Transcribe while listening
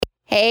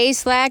Hey,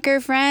 Slacker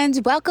friends.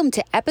 Welcome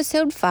to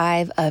episode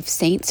 5 of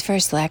Saints for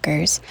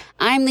Slackers.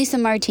 I'm Lisa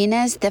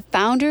Martinez, the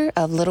founder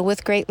of Little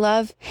with Great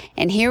Love,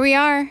 and here we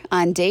are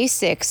on day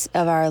 6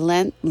 of our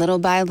Lent Little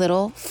by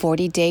Little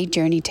 40-day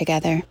journey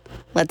together.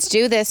 Let's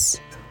do this.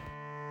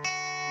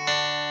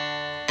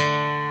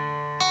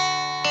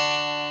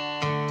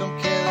 Don't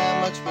care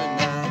that much, but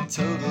not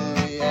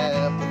totally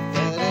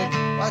apathetic.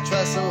 Why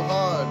try so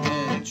hard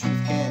when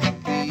truth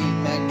can't be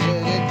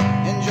magnetic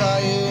and draw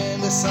you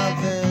into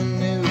something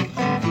new,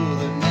 cool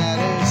that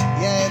matters?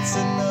 Yeah, it's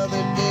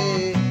another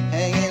day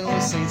hanging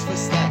with Saints for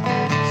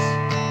Slackers.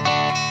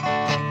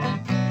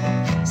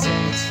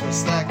 Saints for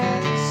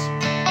Slackers.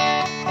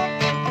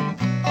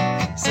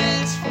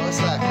 Saints for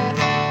Slackers.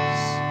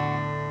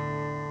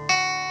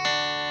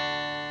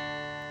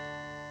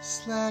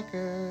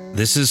 Slackers.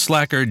 This is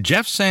Slacker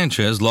Jeff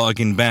Sanchez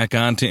logging back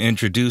on to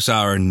introduce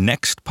our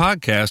next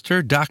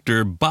podcaster,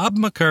 Dr. Bob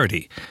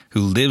McCarty,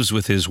 who lives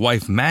with his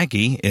wife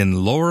Maggie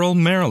in Laurel,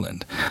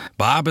 Maryland.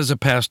 Bob is a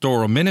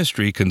pastoral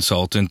ministry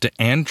consultant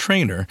and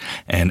trainer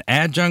and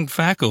adjunct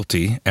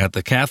faculty at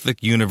the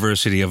Catholic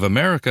University of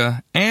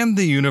America and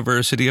the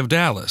University of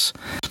Dallas.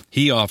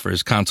 He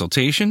offers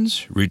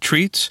consultations,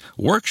 retreats,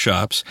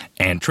 workshops,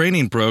 and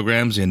training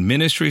programs in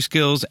ministry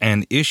skills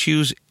and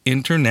issues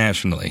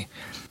internationally.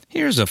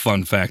 Here's a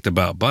fun fact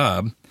about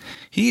Bob.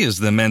 He is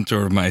the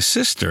mentor of my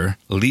sister,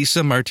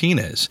 Lisa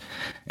Martinez,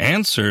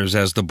 and serves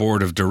as the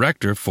board of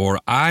director for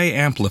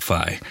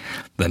iAmplify,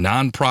 the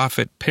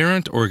nonprofit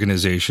parent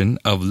organization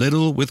of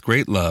Little with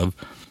Great Love,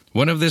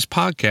 one of this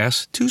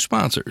podcast's 2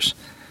 sponsors.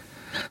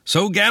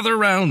 So gather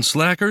round,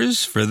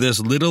 Slackers, for this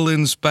little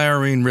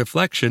inspiring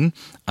reflection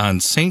on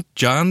St.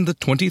 John the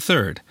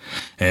 23rd.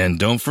 And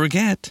don't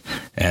forget,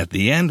 at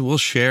the end we'll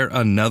share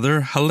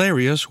another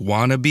hilarious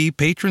wannabe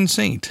patron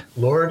saint.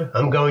 Lord,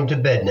 I'm going to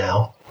bed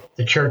now.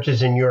 The church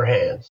is in your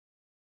hands.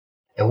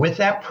 And with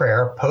that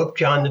prayer, Pope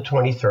John the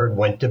 23rd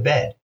went to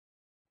bed.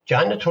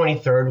 John the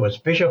 23rd was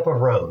Bishop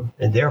of Rome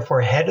and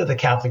therefore head of the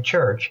Catholic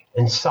Church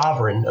and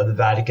sovereign of the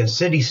Vatican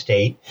City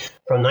State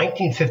from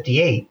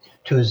 1958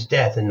 to his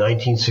death in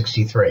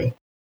 1963.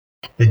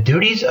 The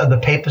duties of the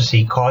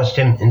papacy caused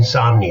him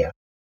insomnia,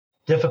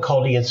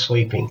 difficulty in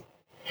sleeping.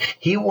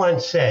 He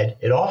once said,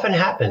 "It often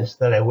happens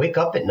that I wake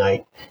up at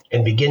night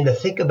and begin to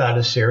think about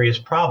a serious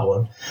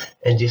problem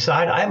and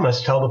decide I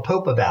must tell the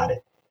Pope about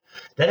it.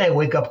 Then I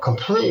wake up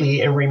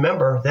completely and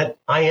remember that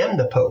I am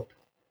the Pope."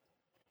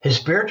 His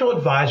spiritual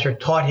advisor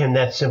taught him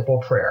that simple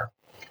prayer,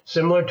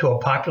 similar to a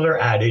popular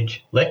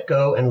adage, let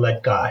go and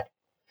let God.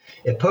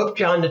 If Pope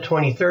John the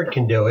 23rd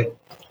can do it,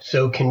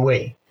 so can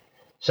we.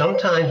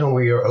 Sometimes when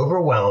we are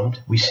overwhelmed,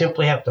 we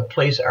simply have to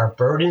place our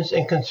burdens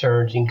and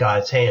concerns in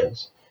God's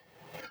hands.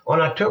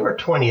 On October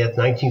 20th,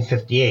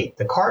 1958,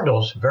 the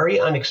Cardinals very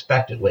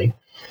unexpectedly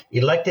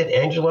elected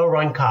Angelo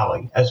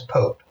Roncalli as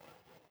Pope,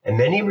 and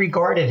many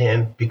regarded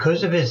him,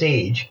 because of his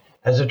age,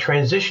 as a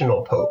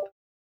transitional Pope.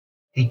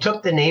 He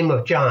took the name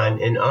of John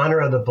in honor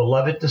of the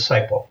beloved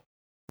disciple,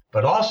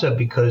 but also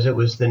because it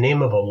was the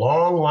name of a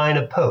long line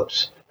of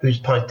popes whose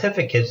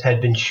pontificates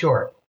had been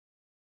short.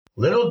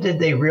 Little did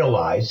they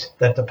realize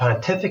that the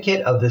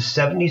pontificate of this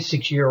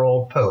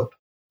 76-year-old pope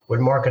would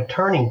mark a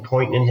turning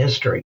point in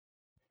history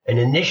and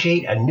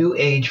initiate a new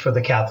age for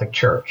the Catholic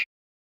Church.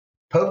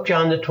 Pope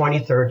John the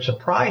 23rd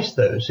surprised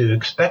those who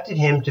expected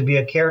him to be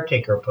a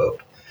caretaker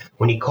pope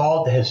when he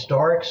called the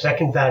historic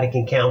Second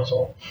Vatican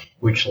Council,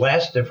 which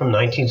lasted from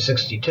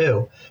 1962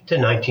 to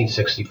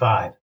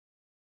 1965.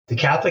 The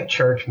Catholic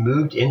Church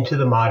moved into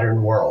the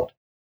modern world.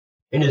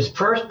 In his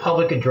first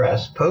public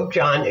address, Pope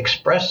John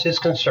expressed his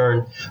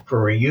concern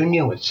for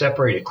reunion with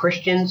separated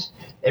Christians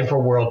and for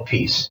world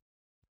peace.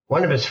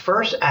 One of his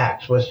first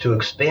acts was to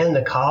expand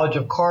the College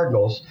of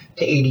Cardinals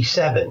to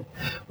 87,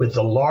 with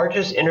the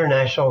largest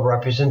international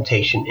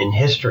representation in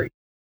history.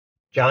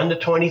 John the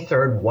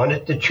 23rd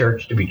wanted the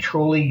Church to be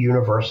truly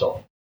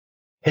universal.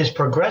 His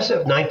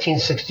progressive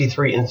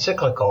 1963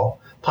 encyclical,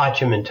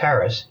 Pacem in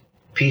Terris,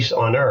 Peace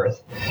on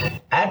Earth,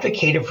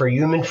 advocated for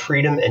human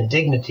freedom and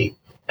dignity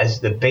as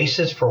the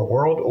basis for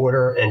world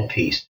order and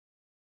peace.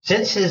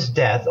 Since his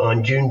death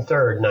on June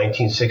 3,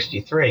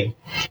 1963,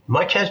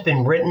 much has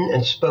been written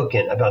and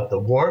spoken about the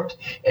warmth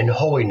and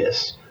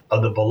holiness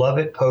of the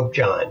beloved Pope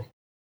John.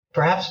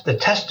 Perhaps the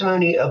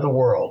testimony of the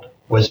world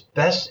was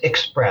best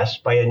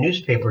expressed by a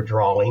newspaper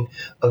drawing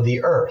of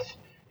the earth,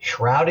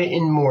 shrouded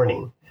in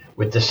mourning,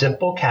 with the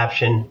simple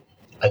caption,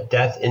 "A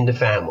death in the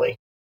family."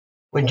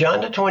 When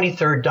John the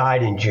 23rd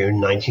died in June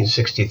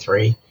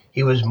 1963,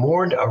 he was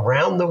mourned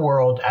around the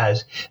world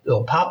as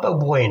Il Papa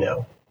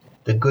Bueno,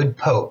 the good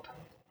Pope.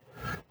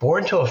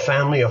 Born to a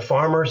family of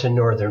farmers in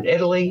northern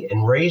Italy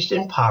and raised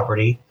in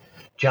poverty,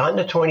 John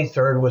the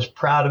 23rd was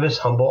proud of his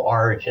humble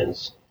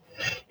origins.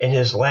 In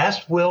his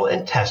last will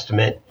and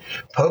testament,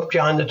 Pope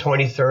John the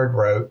 23rd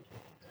wrote,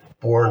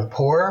 "Born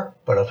poor,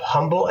 but of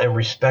humble and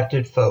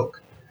respected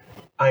folk,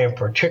 I am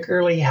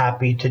particularly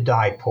happy to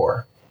die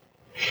poor."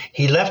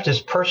 He left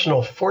his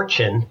personal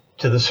fortune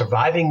to the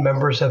surviving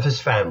members of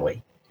his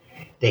family.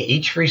 They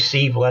each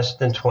received less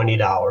than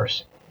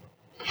 $20.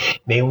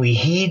 May we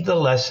heed the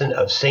lesson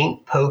of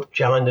St. Pope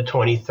John the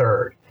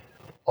 23rd.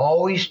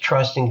 Always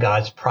trust in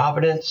God's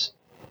providence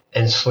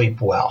and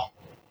sleep well.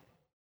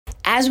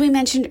 As we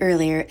mentioned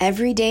earlier,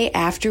 every day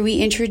after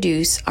we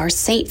introduce our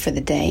saint for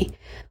the day,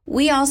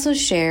 we also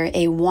share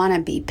a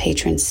wannabe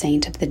patron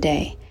saint of the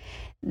day.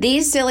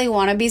 These silly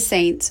wannabe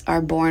saints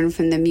are born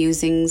from the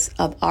musings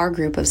of our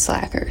group of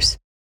slackers.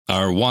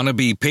 Our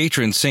wannabe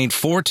patron saint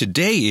for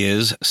today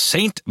is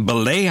Saint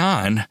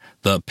Balayan,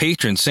 the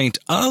patron saint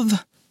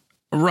of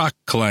rock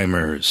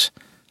climbers.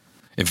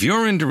 If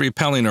you're into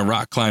rappelling or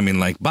rock climbing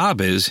like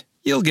Bob is,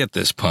 you'll get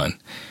this pun.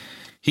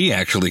 He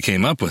actually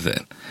came up with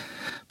it.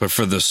 But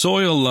for the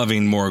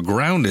soil-loving, more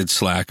grounded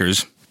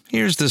slackers,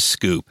 here's the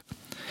scoop.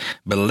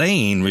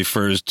 Belaying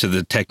refers to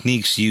the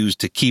techniques used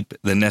to keep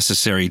the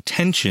necessary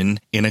tension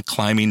in a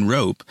climbing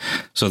rope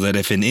so that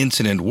if an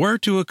incident were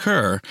to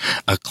occur,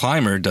 a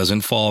climber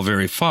doesn't fall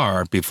very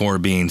far before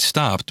being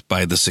stopped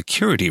by the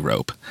security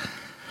rope.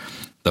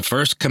 The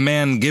first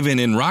command given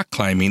in rock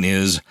climbing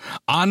is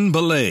on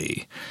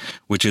belay,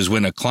 which is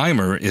when a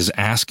climber is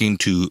asking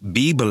to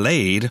be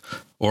belayed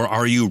or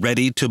are you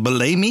ready to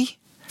belay me?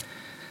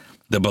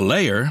 The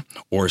belayer,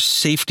 or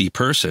safety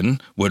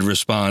person, would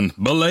respond,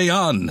 belay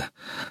on.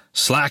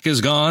 Slack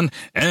is gone,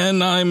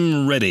 and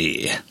I'm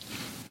ready.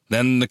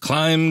 Then the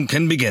climb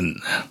can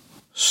begin.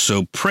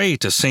 So pray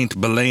to Saint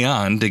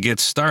Balayan to get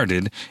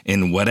started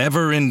in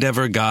whatever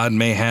endeavor God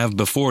may have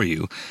before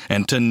you,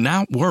 and to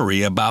not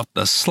worry about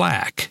the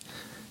slack.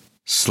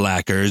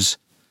 Slackers.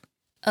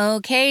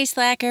 Okay,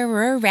 Slacker,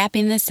 we're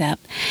wrapping this up.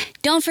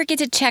 Don't forget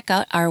to check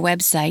out our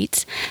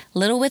websites,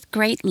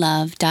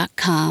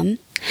 littlewithgreatlove.com,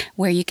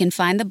 where you can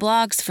find the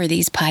blogs for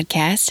these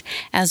podcasts,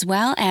 as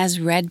well as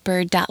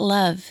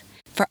redbird.love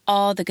for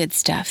all the good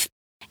stuff.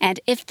 And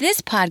if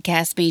this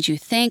podcast made you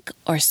think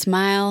or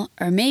smile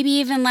or maybe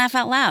even laugh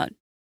out loud,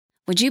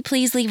 would you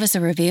please leave us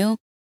a review?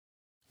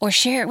 Or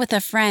share it with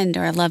a friend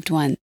or a loved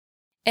one.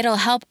 It'll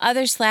help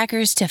other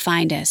slackers to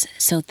find us,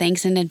 so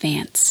thanks in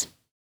advance.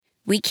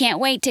 We can't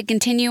wait to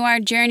continue our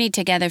journey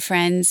together,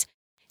 friends.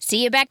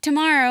 See you back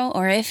tomorrow,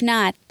 or if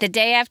not, the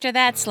day after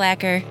that,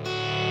 slacker.